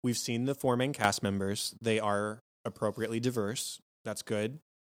it. We've seen the 4 main cast members. They are appropriately diverse. That's good.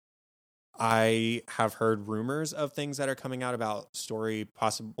 I have heard rumors of things that are coming out about story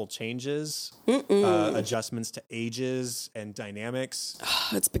possible changes, adjustments to ages and dynamics.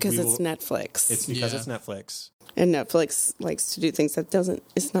 It's because it's Netflix. It's because it's Netflix. And Netflix likes to do things that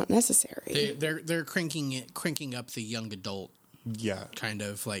it's not necessary. They're cranking up the young adult. Yeah. Kind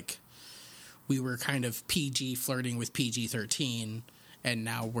of like we were kind of PG flirting with PG-13, and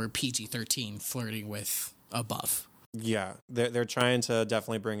now we're PG-13 flirting with above. Yeah, they're trying to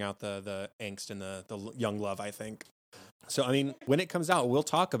definitely bring out the angst and the young love, I think. So, I mean, when it comes out, we'll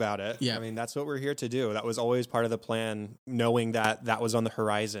talk about it. Yeah. I mean, that's what we're here to do. That was always part of the plan, knowing that was on the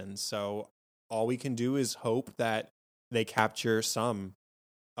horizon. So all we can do is hope that they capture some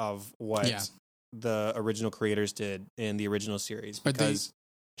of what the original creators did in the original series, because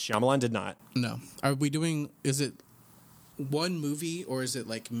Shyamalan did not. No. Are we doing, is it one movie or is it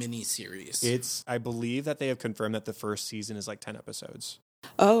like mini series? I believe that they have confirmed that the first season is like 10 episodes.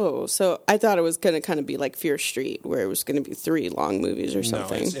 Oh, so I thought it was going to kind of be like Fear Street, where it was going to be 3 long movies or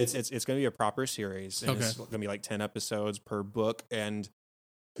something. No, it's going to be a proper series. And It's going to be like 10 episodes per book. And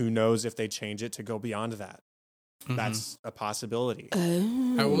who knows if they change it to go beyond that. Mm-hmm. That's a possibility.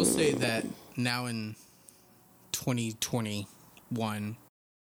 I will say that now in 2021,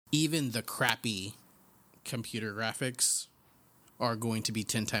 even the crappy computer graphics are going to be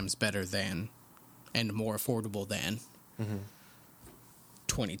 10 times better than and more affordable than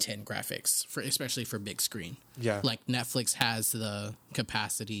 2010 graphics, especially for big screen. Yeah. Like Netflix has the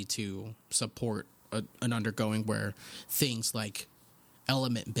capacity to support an undergoing where things like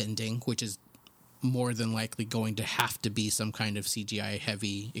element bending, which is more than likely going to have to be some kind of CGI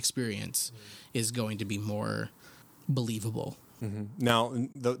heavy experience, is going to be more believable. Mm-hmm. Now,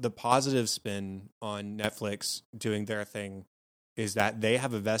 the positive spin on Netflix doing their thing is that they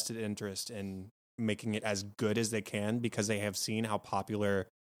have a vested interest in making it as good as they can, because they have seen how popular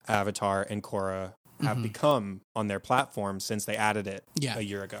Avatar and Korra have become on their platform since they added it a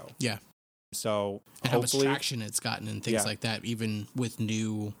year ago. Yeah. So and how much traction it's gotten and things like that, even with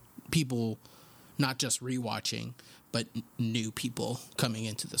new people, not just rewatching, but new people coming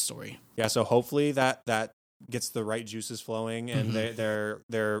into the story. Yeah. So hopefully that gets the right juices flowing, and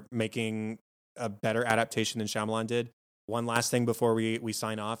they're making a better adaptation than Shyamalan did. One last thing before we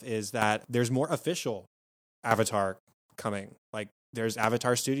sign off is that there's more official Avatar coming. Like, there's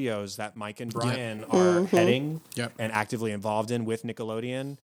Avatar Studios that Mike and Brian are heading and actively involved in with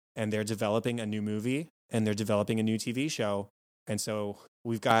Nickelodeon, and they're developing a new movie and they're developing a new TV show. And so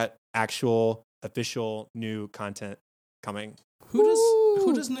we've got actual official new content coming. Who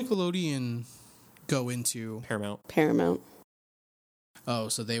does Nickelodeon go into? Paramount. Oh,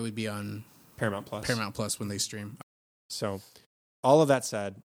 so they would be on Paramount Plus when they stream. So all of that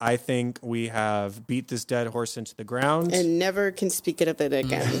said, I think we have beat this dead horse into the ground and never can speak of it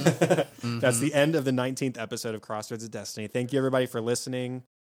again. That's the end of the 19th episode of Crossroads of Destiny. Thank you, everybody, for listening.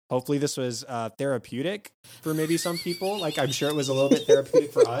 Hopefully this was therapeutic for maybe some people. Like, I'm sure it was a little bit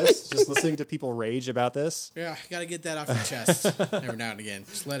therapeutic for us, just listening to people rage about this. Yeah, got to get that off your chest every now and again.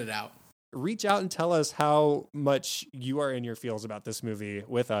 Just let it out. Reach out and tell us how much you are in your feels about this movie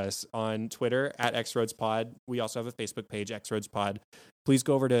with us on Twitter at XRoadsPod. We also have a Facebook page, XRoadsPod. Please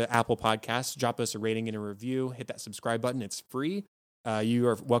go over to Apple Podcasts, drop us a rating and a review, hit that subscribe button. It's free. You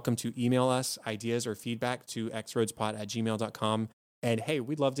are welcome to email us ideas or feedback to xroadspod@gmail.com. And hey,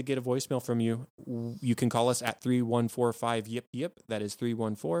 we'd love to get a voicemail from you. You can call us at 3145-YIP-YIP. That is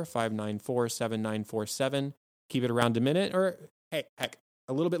 314-594-7947. Keep it around a minute, or hey, heck,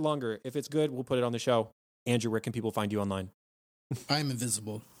 a little bit longer. If it's good, we'll put it on the show. Andrew, where can people find you online? I'm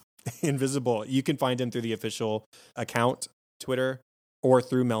invisible. Invisible. You can find him through the official account, Twitter, or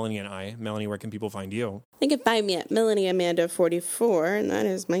through Melanie and I. Melanie, where can people find you? They can find me at MelanieAmanda44, and that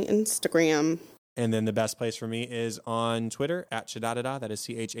is my Instagram. And then the best place for me is on Twitter at Chadadada. That is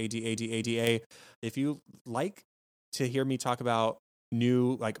CHADADADA. If you like to hear me talk about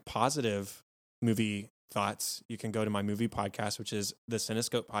new, like, positive movie thoughts, you can go to my movie podcast, which is the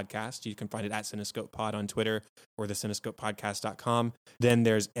Cinescope Podcast. You can find it at Cinescope Pod on Twitter or the cinescopepodcast.com. Then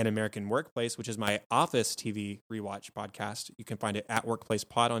there's An American Workplace, which is my Office TV rewatch podcast. You can find it at Workplace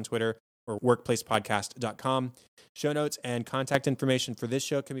Pod on Twitter or workplacepodcast.com. Show notes and contact information for this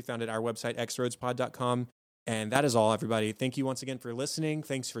show can be found at our website, xroadspod.com. And that is all, everybody. Thank you once again for listening.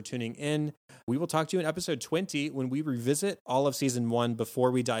 Thanks for tuning in. We will talk to you in episode 20 when we revisit all of season 1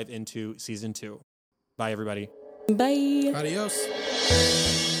 before we dive into season 2. Bye, everybody. Bye.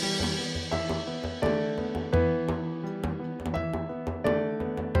 Adios.